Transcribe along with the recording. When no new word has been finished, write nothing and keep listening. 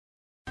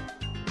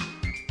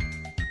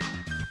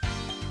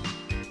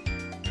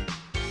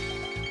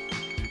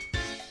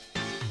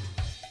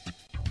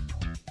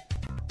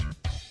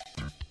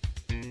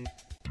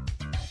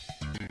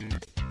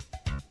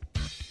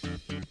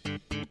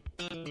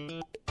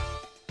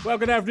Well,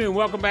 good afternoon.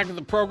 Welcome back to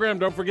the program.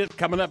 Don't forget,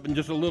 coming up in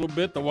just a little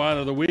bit, the wine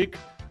of the week.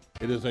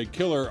 It is a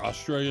killer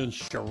Australian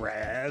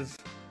Shiraz.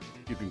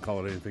 You can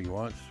call it anything you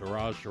want.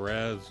 Syrah,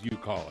 Shiraz, you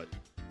call it.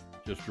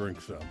 Just drink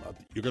some.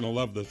 You're going to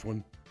love this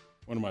one.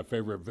 One of my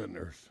favorite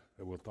vintners,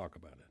 and we'll talk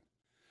about it.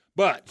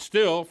 But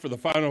still, for the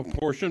final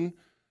portion,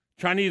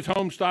 Chinese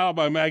Home Style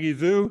by Maggie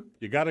Zhu.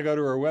 You got to go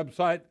to her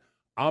website,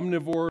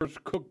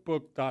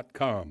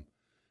 omnivorescookbook.com.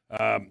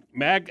 A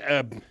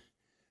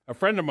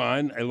friend of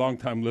mine, a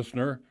longtime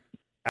listener,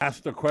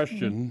 asked a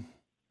question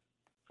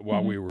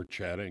while we were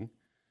chatting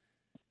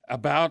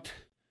about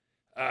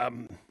there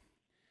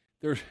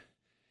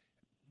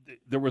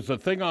was a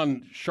thing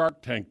on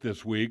Shark Tank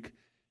this week,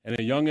 and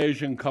a young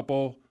Asian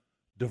couple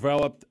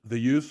developed the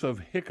use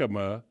of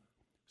jicama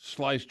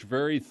sliced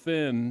very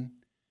thin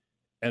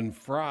and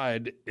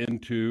fried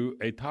into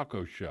a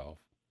taco shell.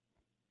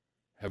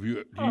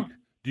 Do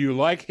you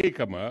like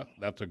jicama?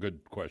 That's a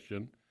good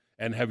question.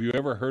 And have you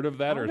ever heard of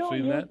that or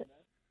seen that?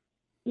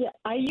 Yeah,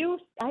 I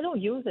don't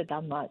use it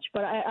that much,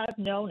 but I've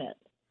known it.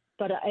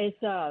 But it's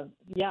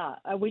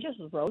we just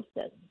roast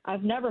it.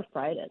 I've never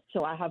fried it,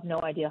 so I have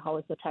no idea how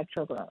it's the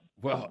texture going.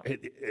 Well,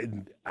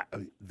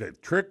 the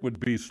trick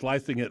would be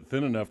slicing it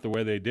thin enough the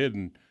way they did,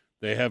 and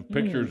they have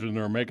pictures, and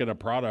they're making a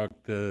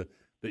product that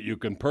you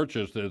can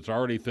purchase that's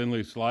already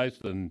thinly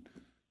sliced and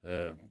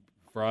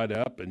fried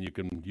up, and you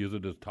can use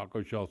it as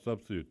taco shell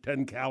substitute.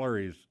 10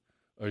 calories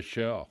a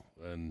shell,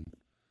 and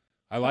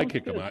I like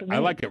jicama. I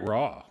like it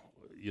raw,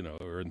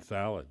 or in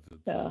salads.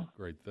 It's a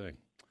great thing.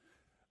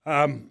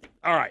 All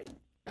right.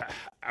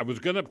 I was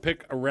going to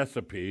pick a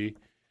recipe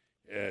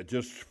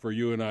just for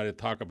you and I to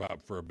talk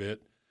about for a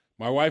bit.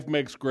 My wife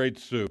makes great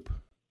soup,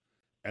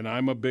 and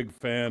I'm a big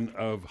fan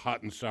of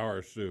hot and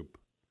sour soup.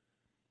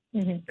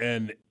 Mm-hmm.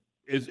 And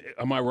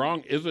am I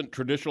wrong? Isn't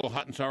traditional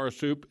hot and sour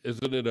soup,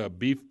 isn't it a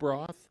beef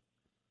broth?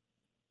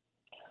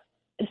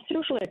 It's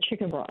usually a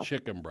chicken broth.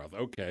 Chicken broth,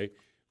 okay.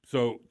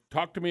 So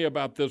talk to me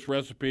about this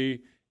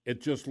recipe. It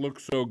just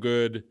looks so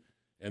good,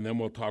 and then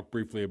we'll talk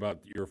briefly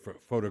about your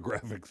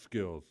photographic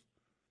skills.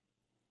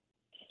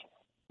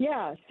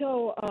 Yeah,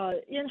 so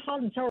in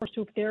hot and sour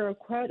soup, there are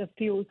quite a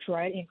few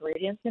dried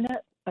ingredients in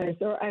it.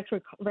 They're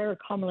actually very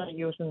commonly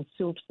used in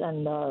soups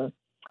and all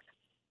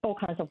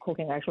kinds of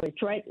cooking, actually.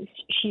 Dried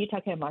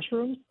shiitake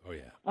mushrooms. Oh,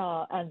 yeah.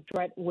 And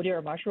dried wood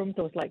ear mushrooms,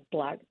 those like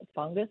black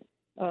fungus.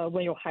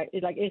 When you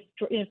it's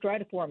in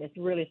dried form, it's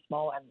really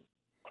small and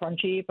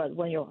crunchy, but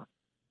when you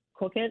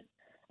cook it,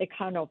 it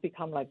kind of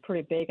becomes like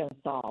pretty big and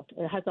soft.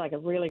 It has like a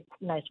really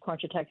nice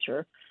crunchy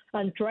texture.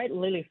 And dried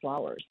lily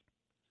flowers.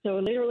 So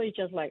literally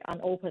just like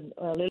unopened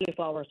lily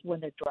flowers, when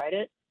they dried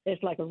it,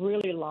 it's like a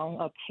really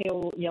long,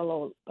 pale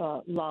yellow,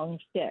 long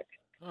stick.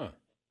 Huh.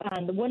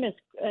 And when it's,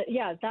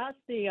 that's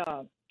the,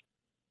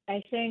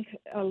 I think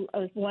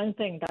one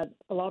thing that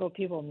a lot of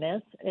people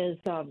miss is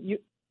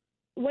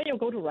when you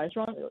go to a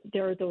restaurant,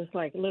 there are those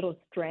like little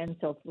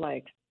strands of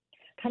like,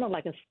 kind of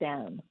like a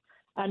stem.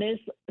 And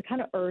it's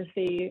kind of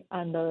earthy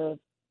and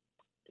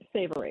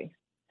savory.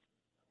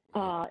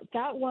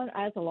 That one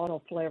adds a lot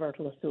of flavor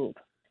to the soup.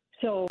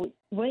 So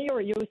when you're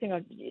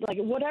using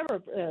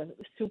whatever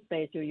soup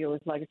base you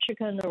use, like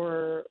chicken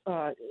or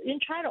in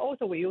China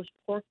also we use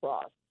pork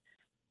broth,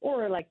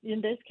 or like in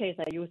this case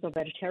I use a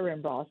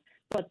vegetarian broth.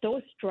 But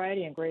those dried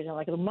ingredients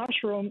like the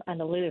mushroom and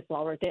the lily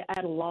flower, they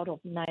add a lot of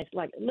nice,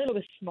 like a little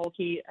bit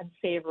smoky and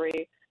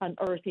savory and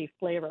earthy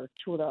flavor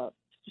to the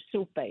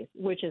soup base,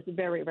 which is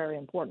very, very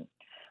important.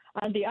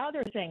 And the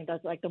other thing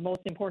that's like the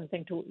most important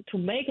thing to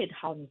make it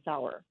hot and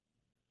sour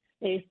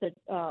is the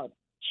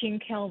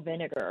Qingqiang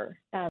vinegar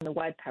and the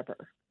white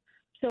pepper.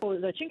 So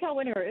the Qingqiang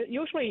vinegar,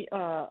 usually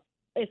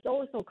it's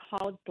also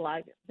called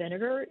black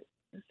vinegar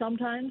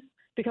sometimes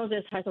because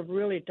it has a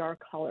really dark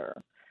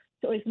color.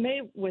 So it's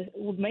made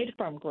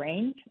from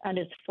grains and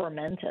it's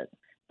fermented.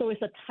 So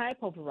it's a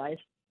type of rice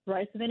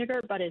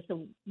vinegar, but it's a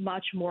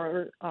much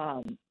more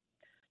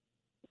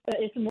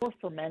it's more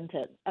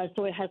fermented.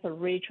 So it has a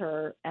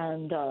richer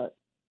and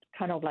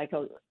kind of like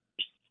a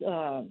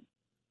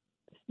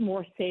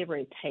more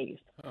savory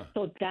taste. Huh.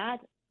 So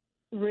that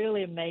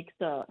really makes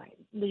the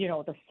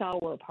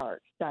sour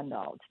part stand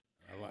out.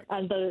 I like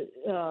and the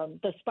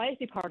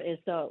spicy part is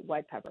the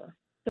white pepper.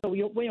 So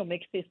when you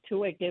mix these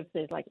two, it gives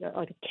it like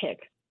a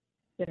kick,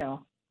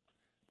 Well,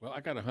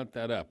 I got to hunt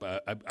that up.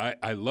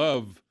 I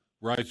love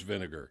rice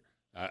vinegar.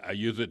 I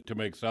use it to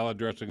make salad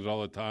dressings all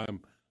the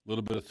time. A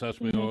little bit of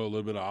sesame oil, a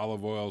little bit of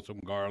olive oil, some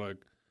garlic.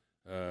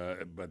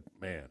 But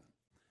man,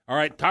 all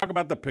right. Talk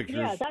about the pictures.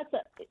 Yeah, that's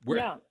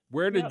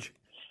Where did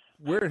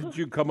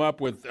you come up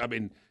with? I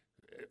mean,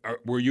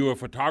 were you a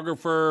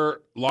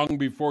photographer long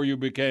before you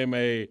became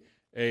a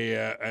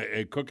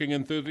cooking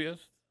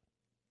enthusiast?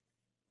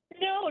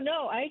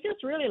 No. I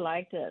just really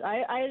liked it.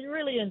 I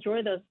really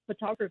enjoy the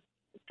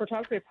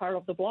photography part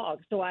of the blog.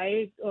 So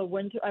I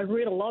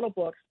read a lot of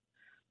books.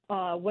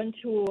 Went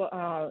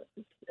to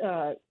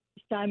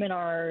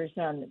seminars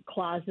and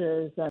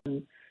classes,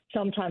 and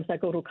sometimes I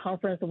go to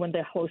conferences when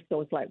they host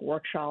those like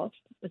workshops.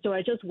 So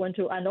I just went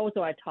to, and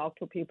also I talk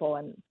to people,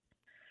 and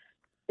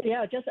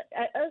Yeah,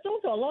 it's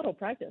also a lot of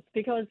practice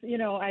because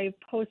I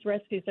post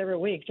recipes every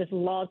week. Just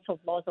lots of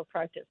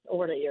practice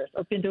over the years.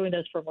 I've been doing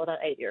this for more than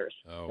 8 years.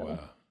 Oh so. wow.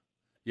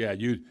 Yeah,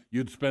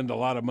 you'd spend a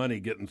lot of money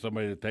getting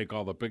somebody to take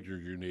all the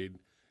pictures you need.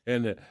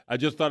 And I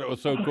just thought it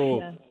was so cool.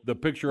 Yeah. The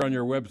picture on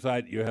your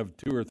website, you have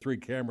 2 or 3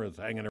 cameras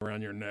hanging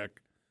around your neck,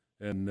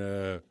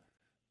 and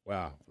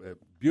wow,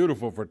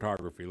 beautiful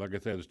photography. Like I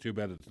said, it's too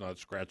bad it's not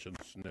scratch and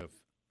sniff.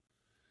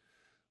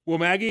 Well,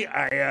 Maggie,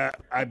 I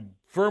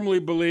firmly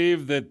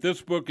believe that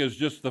this book is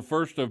just the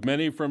first of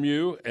many from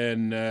you,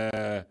 and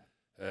I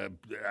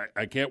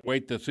can't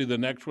wait to see the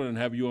next one and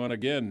have you on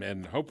again.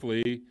 And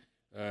hopefully,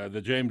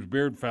 the James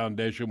Beard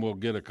Foundation will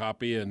get a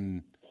copy,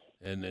 and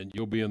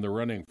you'll be in the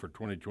running for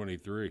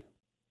 2023.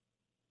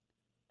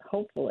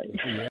 Hopefully.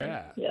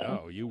 Yeah. Yeah.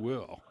 Oh, you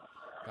will.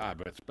 God,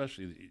 but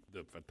especially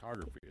the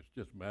photography is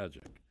just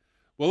magic.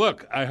 Well,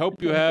 look, I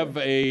hope you have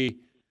a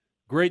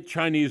great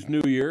Chinese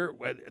New Year.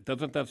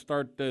 Doesn't that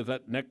start, is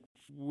that next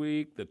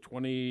week, the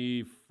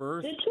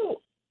 21st?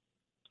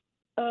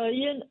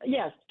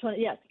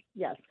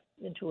 Yes,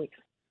 in 2 weeks.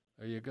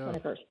 There you go.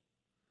 21st.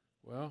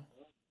 Well,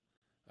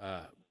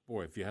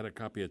 boy, if you had a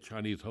copy of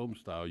Chinese Home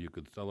Style, you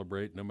could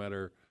celebrate no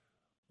matter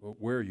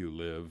where you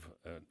live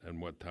and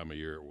what time of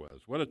year it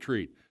was. What a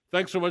treat.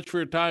 Thanks so much for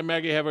your time,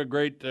 Maggie. Have a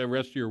great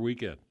rest of your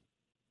weekend.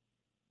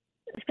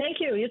 Thank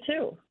you. You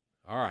too.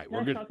 All right.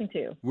 Nice talking to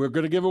you. We're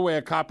going to give away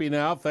a copy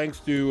now, thanks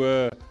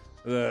to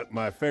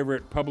my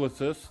favorite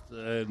publicist.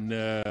 And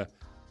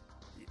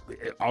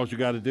all you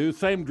got to do,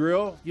 same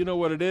drill. You know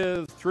what it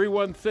is.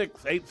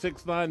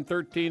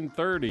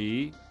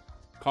 316-869-1330.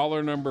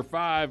 Caller number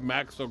 5.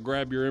 Max will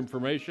grab your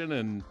information,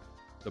 and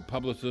the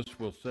publicist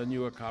will send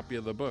you a copy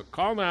of the book.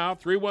 Call now,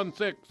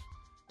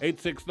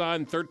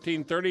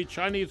 316-869-1330,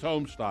 Chinese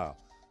Home Style.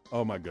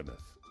 Oh, my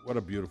goodness. What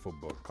a beautiful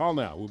book. Call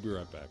now. We'll be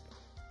right back.